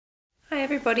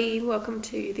everybody, welcome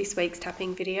to this week's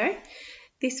tapping video.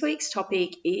 This week's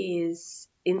topic is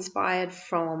inspired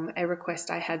from a request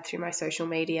I had through my social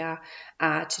media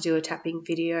to do a tapping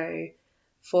video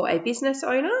for a business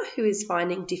owner who is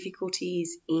finding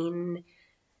difficulties in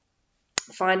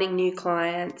finding new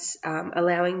clients,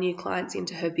 allowing new clients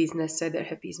into her business so that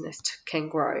her business can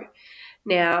grow.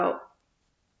 Now,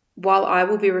 while I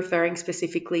will be referring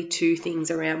specifically to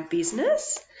things around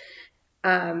business,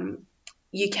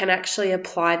 you can actually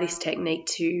apply this technique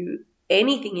to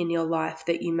anything in your life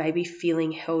that you may be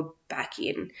feeling held back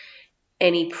in.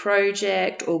 Any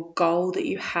project or goal that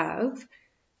you have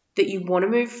that you want to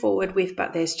move forward with,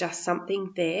 but there's just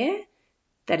something there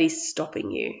that is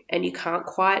stopping you and you can't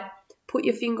quite put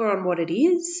your finger on what it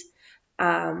is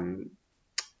and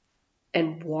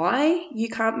why you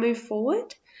can't move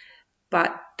forward,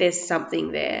 but there's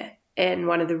something there. And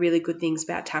one of the really good things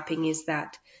about tapping is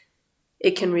that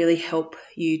it can really help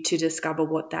you to discover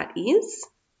what that is.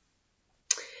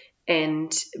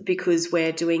 And because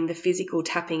we're doing the physical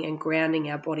tapping and grounding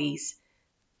our bodies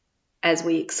as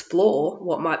we explore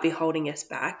what might be holding us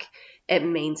back, it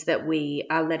means that we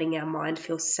are letting our mind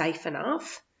feel safe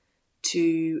enough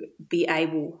to be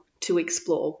able to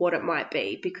explore what it might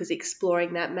be, because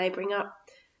exploring that may bring up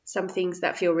some things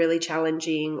that feel really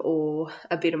challenging or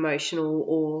a bit emotional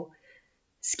or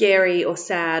scary or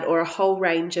sad or a whole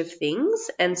range of things.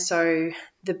 And so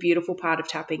the beautiful part of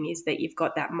tapping is that you've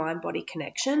got that mind-body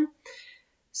connection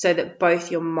so that both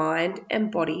your mind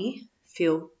and body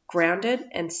feel grounded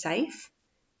and safe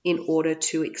in order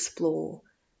to explore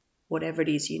whatever it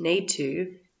is you need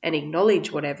to and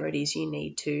acknowledge whatever it is you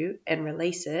need to and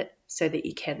release it so that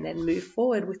you can then move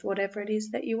forward with whatever it is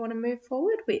that you want to move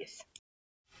forward with.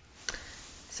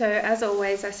 So as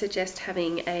always, I suggest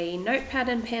having a notepad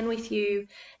and pen with you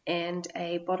and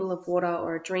a bottle of water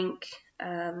or a drink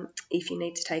if you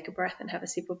need to take a breath and have a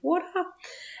sip of water.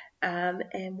 And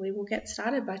we will get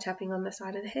started by tapping on the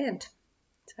side of the hand.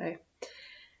 So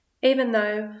even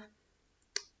though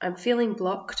I'm feeling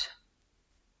blocked,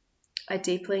 I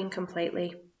deeply and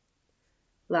completely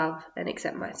love and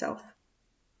accept myself.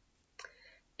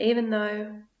 Even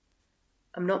though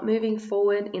I'm not moving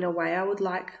forward in a way I would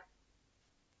like,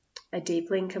 I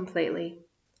deeply and completely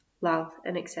love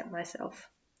and accept myself.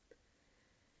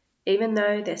 Even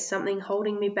though there's something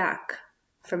holding me back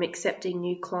from accepting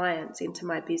new clients into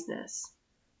my business,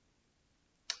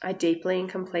 I deeply and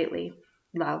completely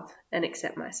love and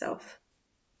accept myself.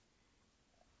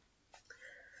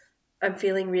 I'm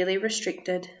feeling really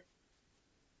restricted.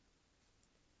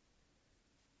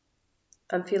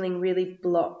 I'm feeling really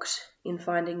blocked in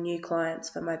finding new clients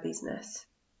for my business.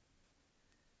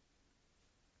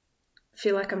 I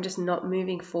feel like I'm just not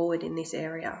moving forward in this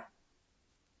area.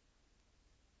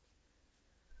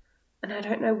 And I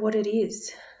don't know what it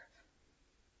is.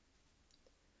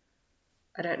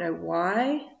 I don't know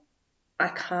why I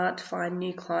can't find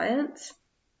new clients.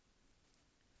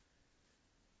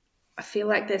 I feel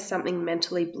like there's something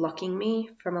mentally blocking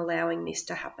me from allowing this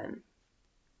to happen.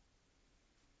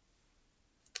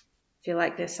 I feel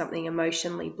like there's something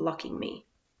emotionally blocking me.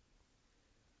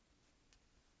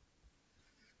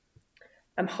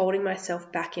 I'm holding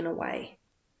myself back in a way,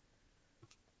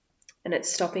 and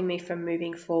it's stopping me from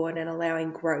moving forward and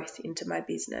allowing growth into my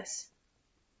business.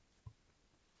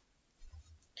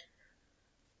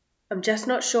 I'm just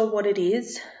not sure what it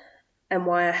is and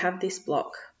why I have this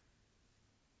block.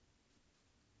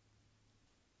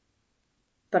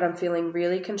 But I'm feeling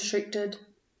really constricted,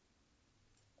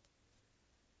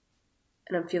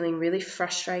 and I'm feeling really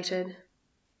frustrated.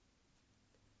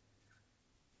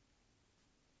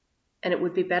 And it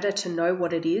would be better to know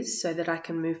what it is so that I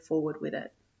can move forward with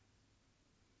it.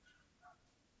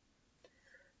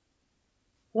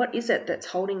 What is it that's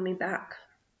holding me back?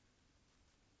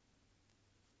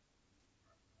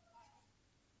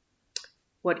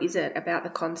 What is it about the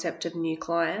concept of new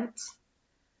clients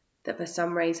that for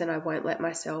some reason I won't let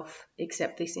myself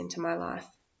accept this into my life?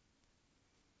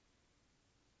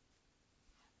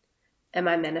 Am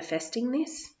I manifesting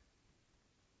this?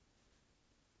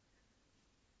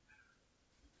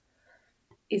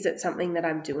 Is it something that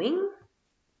I'm doing?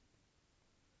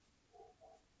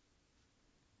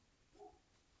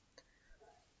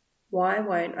 Why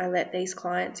won't I let these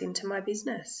clients into my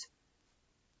business?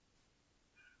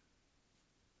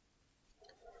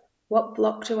 What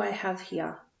block do I have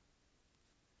here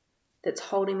that's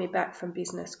holding me back from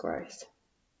business growth?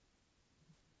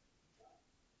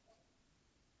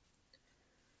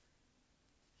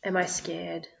 Am I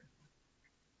scared?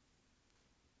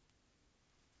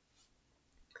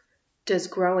 Does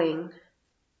growing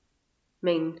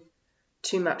mean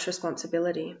too much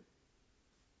responsibility?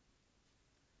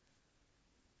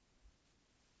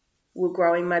 Will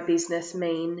growing my business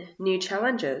mean new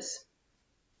challenges?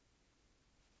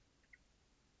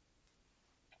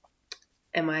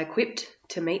 Am I equipped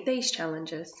to meet these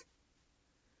challenges?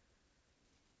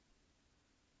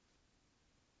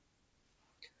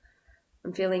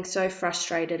 I'm feeling so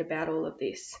frustrated about all of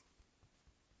this.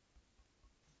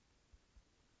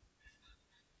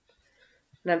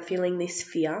 And I'm feeling this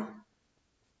fear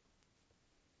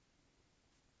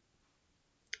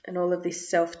and all of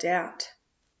this self-doubt.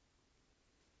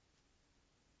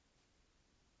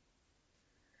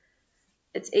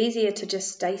 It's easier to just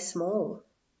stay small.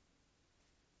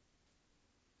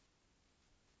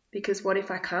 Because what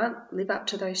if I can't live up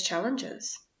to those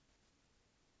challenges?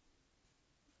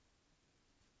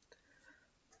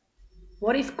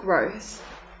 What if growth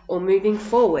or moving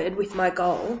forward with my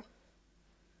goal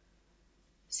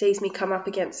sees me come up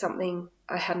against something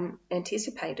I hadn't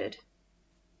anticipated?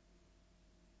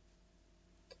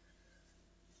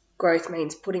 Growth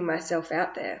means putting myself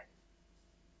out there.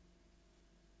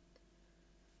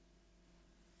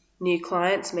 New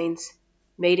clients means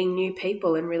meeting new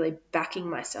people and really backing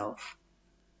myself.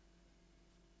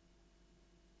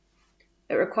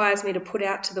 It requires me to put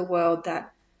out to the world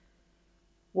that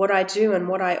what I do and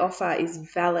what I offer is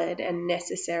valid and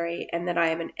necessary, and that I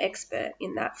am an expert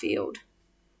in that field.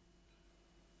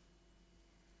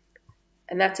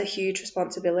 And that's a huge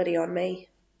responsibility on me.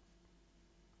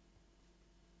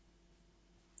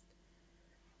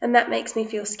 And that makes me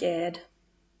feel scared.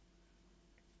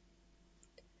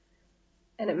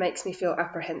 And it makes me feel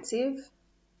apprehensive.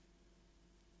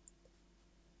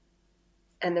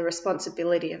 And the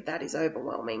responsibility of that is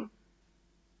overwhelming.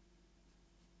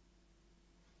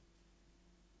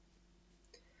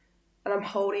 And I'm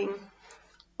holding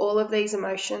all of these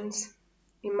emotions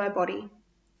in my body.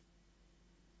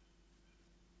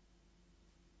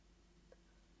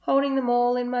 Holding them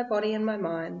all in my body and my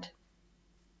mind.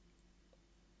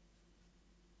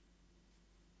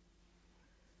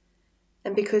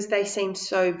 And because they seem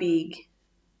so big,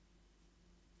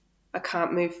 I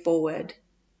can't move forward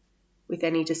with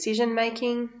any decision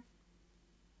making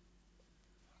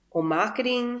or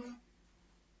marketing.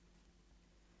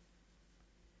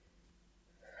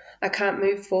 I can't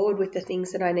move forward with the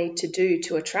things that I need to do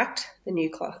to attract the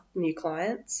new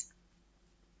clients.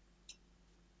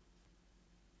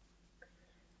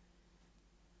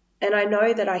 And I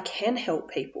know that I can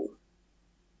help people.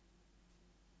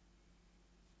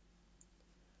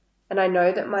 And I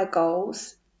know that my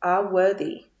goals are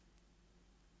worthy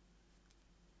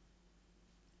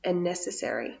and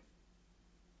necessary.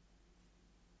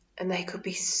 And they could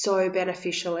be so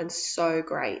beneficial and so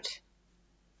great.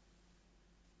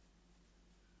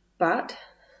 But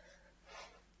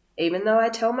even though I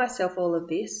tell myself all of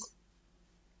this,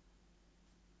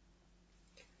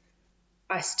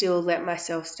 I still let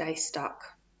myself stay stuck.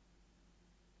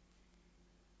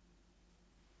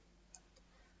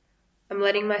 I'm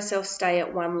letting myself stay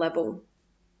at one level.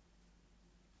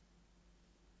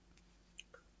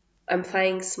 I'm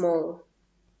playing small.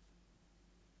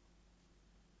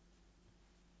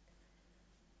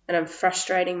 And I'm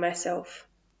frustrating myself.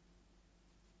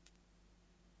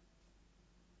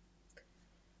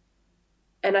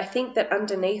 And I think that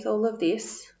underneath all of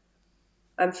this,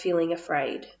 I'm feeling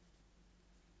afraid.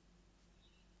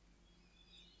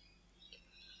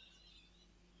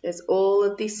 There's all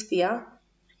of this fear.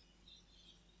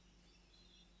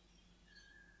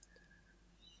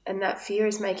 And that fear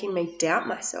is making me doubt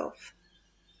myself.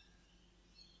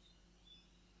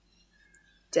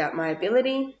 Doubt my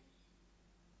ability.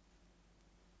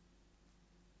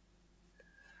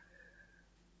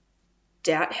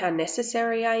 Doubt how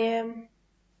necessary I am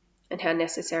and how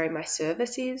necessary my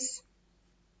service is.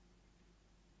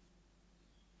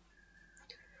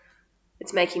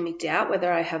 It's making me doubt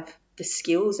whether I have the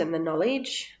skills and the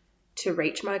knowledge to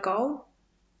reach my goal.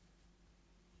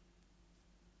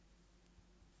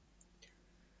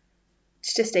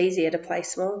 It's just easier to play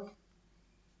small.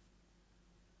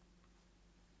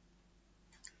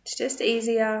 It's just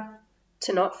easier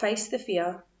to not face the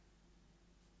fear,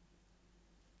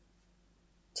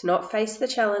 to not face the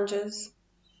challenges,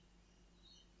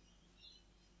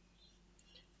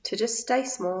 to just stay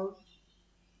small.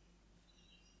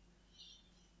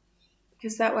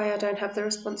 Because that way I don't have the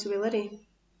responsibility.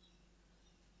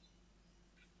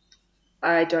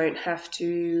 I don't have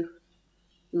to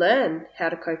learn how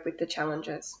to cope with the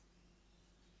challenges.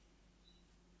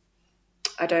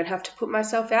 I don't have to put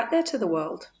myself out there to the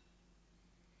world.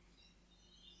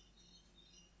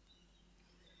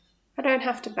 I don't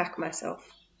have to back myself.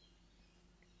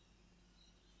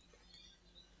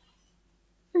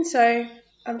 And so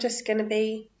I'm just going to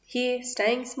be here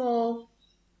staying small,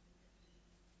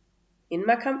 in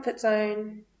my comfort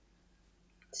zone,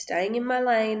 staying in my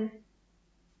lane,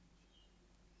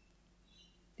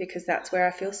 because that's where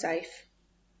I feel safe.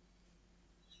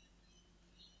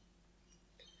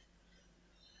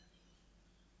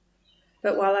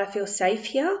 But while I feel safe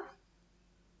here,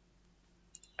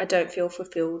 I don't feel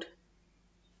fulfilled.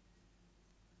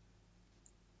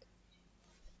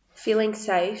 Feeling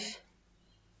safe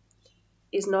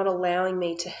is not allowing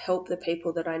me to help the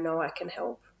people that I know I can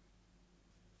help.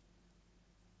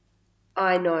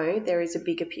 I know there is a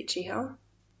bigger picture here.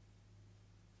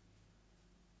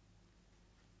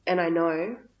 And I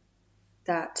know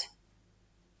that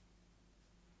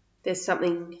there's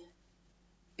something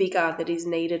bigger that is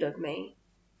needed of me.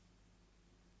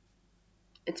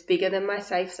 It's bigger than my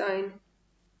safe zone.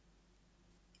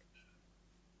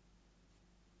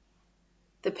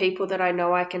 The people that I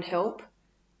know I can help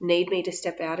need me to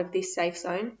step out of this safe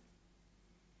zone.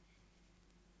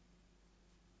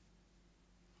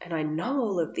 And I know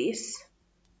all of this,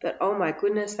 but oh my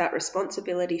goodness, that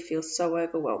responsibility feels so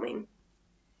overwhelming.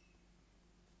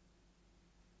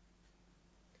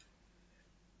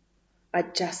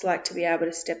 I'd just like to be able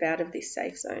to step out of this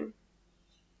safe zone.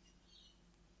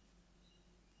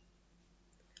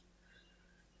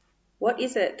 What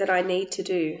is it that I need to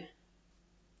do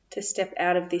to step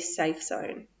out of this safe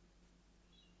zone?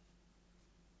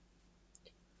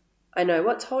 I know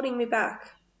what's holding me back.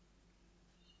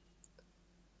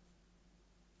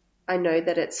 I know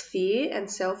that it's fear and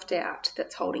self-doubt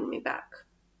that's holding me back.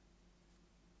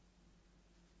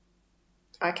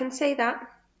 I can see that.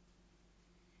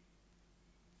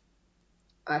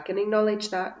 I can acknowledge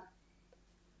that.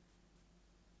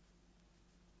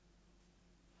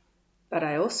 But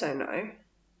I also know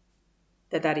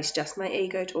that that is just my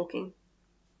ego talking.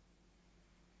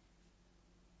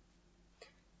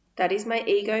 That is my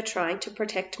ego trying to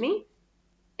protect me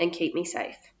and keep me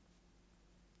safe.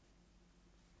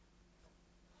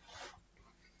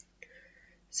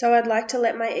 So I'd like to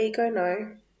let my ego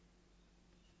know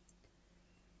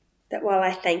that while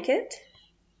I thank it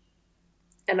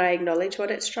and I acknowledge what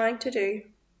it's trying to do,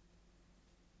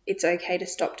 it's okay to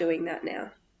stop doing that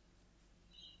now.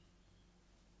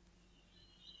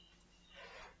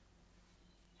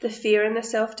 The fear and the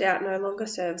self-doubt no longer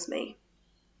serves me.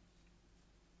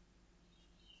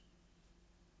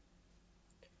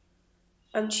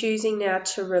 I'm choosing now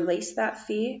to release that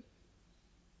fear.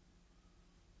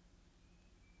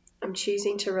 I'm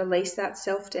choosing to release that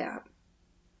self-doubt.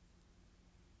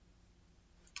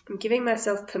 I'm giving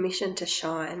myself permission to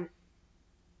shine.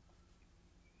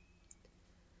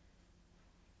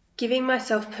 Giving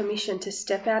myself permission to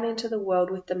step out into the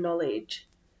world with the knowledge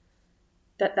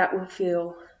that that will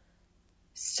feel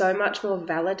so much more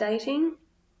validating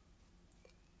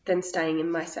than staying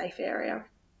in my safe area.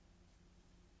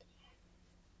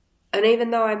 And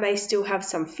even though I may still have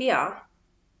some fear,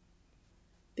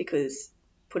 because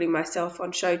putting myself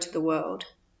on show to the world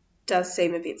does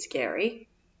seem a bit scary,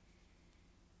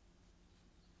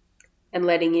 and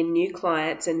letting in new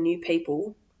clients and new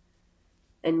people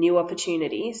and new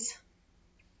opportunities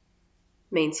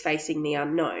means facing the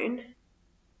unknown,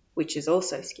 which is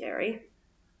also scary.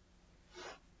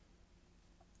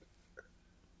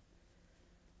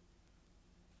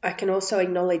 I can also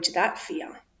acknowledge that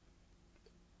fear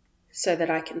so that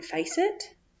I can face it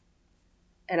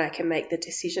and I can make the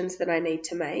decisions that I need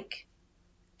to make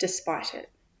despite it.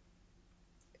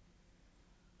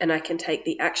 And I can take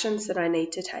the actions that I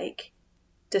need to take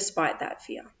despite that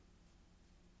fear.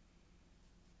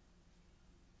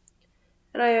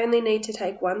 And I only need to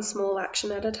take one small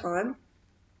action at a time,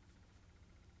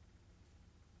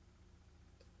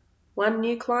 one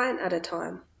new client at a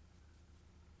time.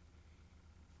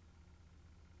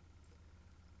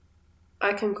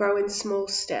 I can grow in small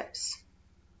steps,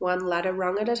 one ladder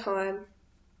rung at a time,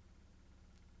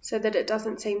 so that it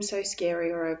doesn't seem so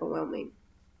scary or overwhelming.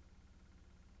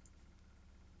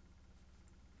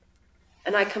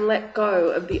 And I can let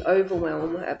go of the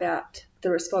overwhelm about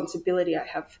the responsibility I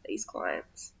have for these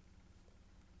clients,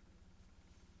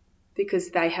 because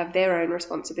they have their own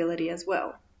responsibility as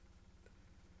well.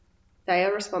 They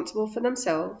are responsible for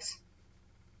themselves.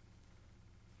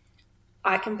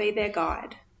 I can be their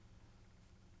guide.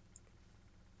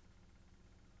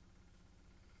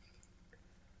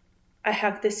 I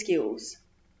have the skills.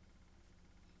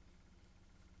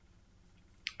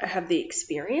 I have the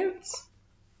experience.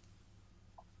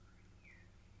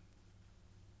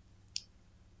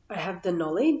 I have the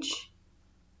knowledge.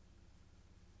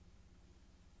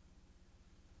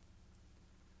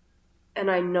 And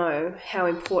I know how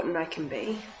important I can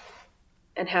be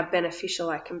and how beneficial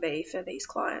I can be for these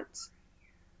clients.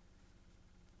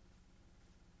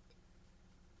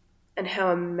 and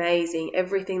how amazing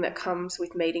everything that comes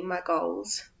with meeting my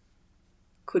goals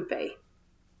could be.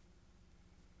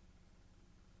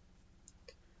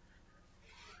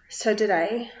 So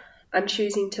today, I'm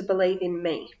choosing to believe in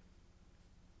me.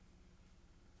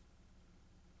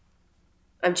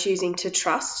 I'm choosing to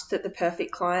trust that the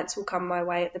perfect clients will come my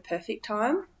way at the perfect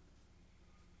time.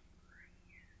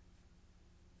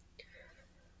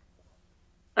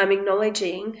 I'm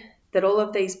acknowledging that all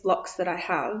of these blocks that I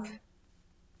have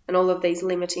and all of these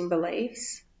limiting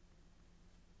beliefs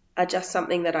are just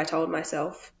something that I told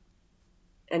myself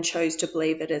and chose to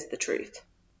believe it as the truth.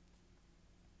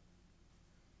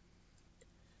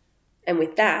 And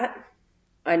with that,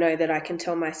 I know that I can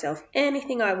tell myself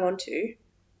anything I want to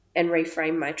and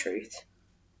reframe my truth.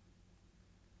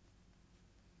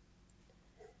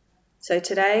 So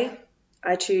today,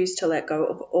 I choose to let go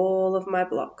of all of my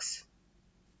blocks.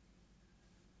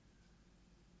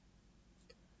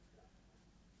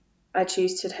 I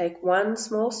choose to take one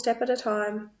small step at a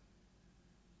time,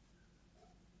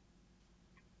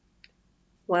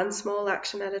 one small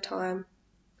action at a time,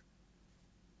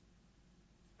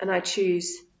 and I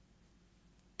choose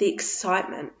the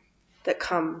excitement that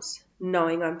comes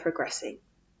knowing I'm progressing.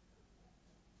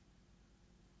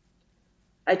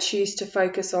 I choose to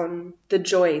focus on the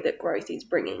joy that growth is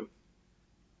bringing,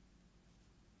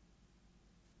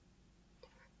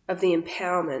 of the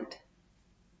empowerment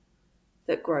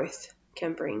that growth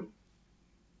can bring.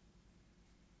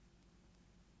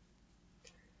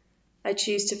 I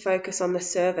choose to focus on the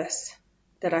service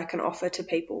that I can offer to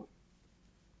people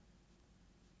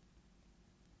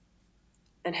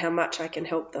and how much I can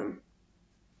help them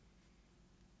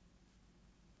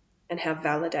and how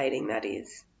validating that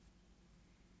is.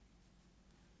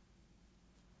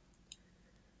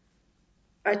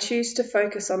 I choose to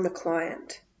focus on the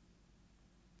client.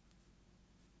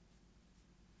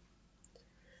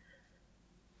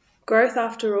 Growth,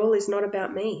 after all, is not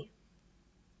about me.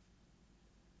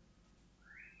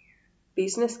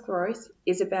 Business growth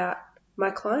is about my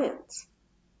clients.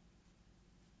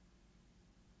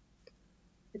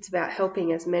 It's about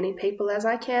helping as many people as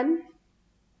I can.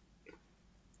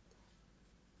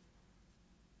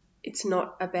 It's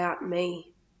not about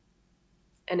me,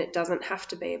 and it doesn't have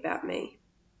to be about me.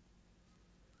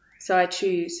 So I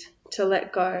choose to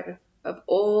let go of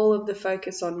all of the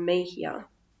focus on me here,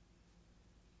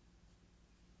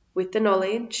 with the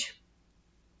knowledge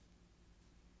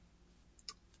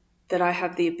that I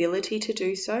have the ability to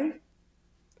do so,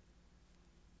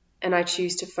 and I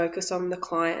choose to focus on the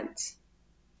clients.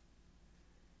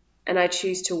 And I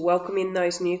choose to welcome in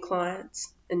those new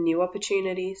clients and new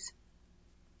opportunities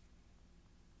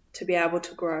to be able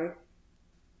to grow.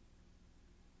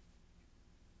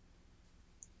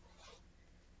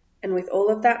 And with all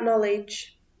of that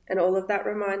knowledge and all of that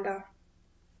reminder,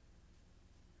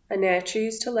 I now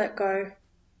choose to let go of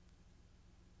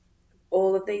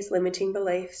all of these limiting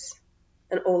beliefs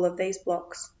and all of these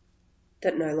blocks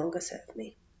that no longer serve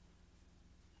me.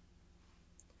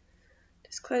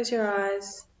 Just close your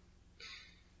eyes.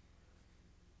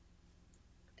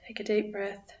 Take a deep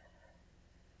breath.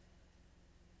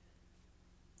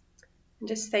 And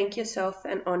just thank yourself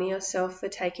and honour yourself for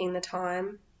taking the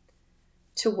time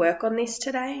to work on this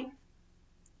today.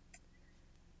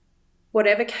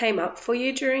 Whatever came up for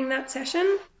you during that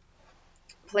session,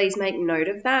 please make note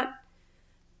of that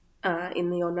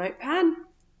in your notepad.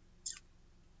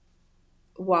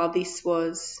 While this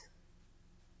was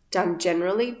done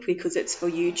generally because it's for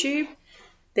YouTube,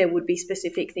 there would be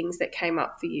specific things that came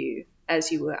up for you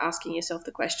as you were asking yourself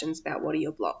the questions about what are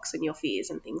your blocks and your fears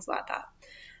and things like that.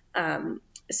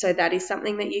 So that is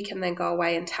something that you can then go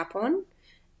away and tap on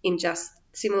in just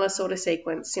similar sort of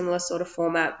sequence, similar sort of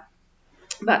format,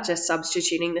 but just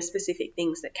substituting the specific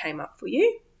things that came up for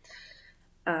you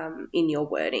in your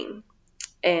wording.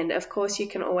 And of course, you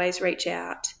can always reach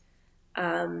out.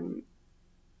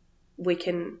 We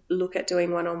can look at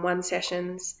doing one-on-one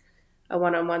sessions. A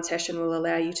one-on-one session will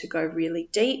allow you to go really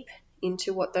deep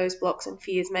into what those blocks and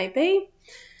fears may be.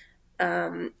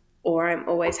 Or I'm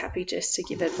always happy just to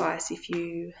give advice if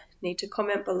you need to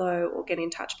comment below or get in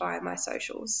touch via my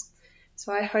socials.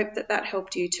 So I hope that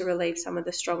helped you to relieve some of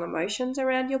the strong emotions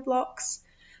around your blocks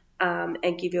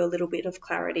and give you a little bit of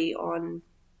clarity on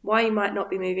why you might not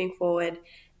be moving forward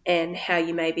and how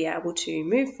you may be able to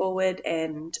move forward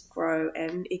and grow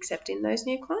and accept in those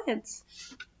new clients.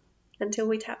 Until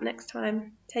we tap next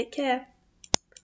time, take care.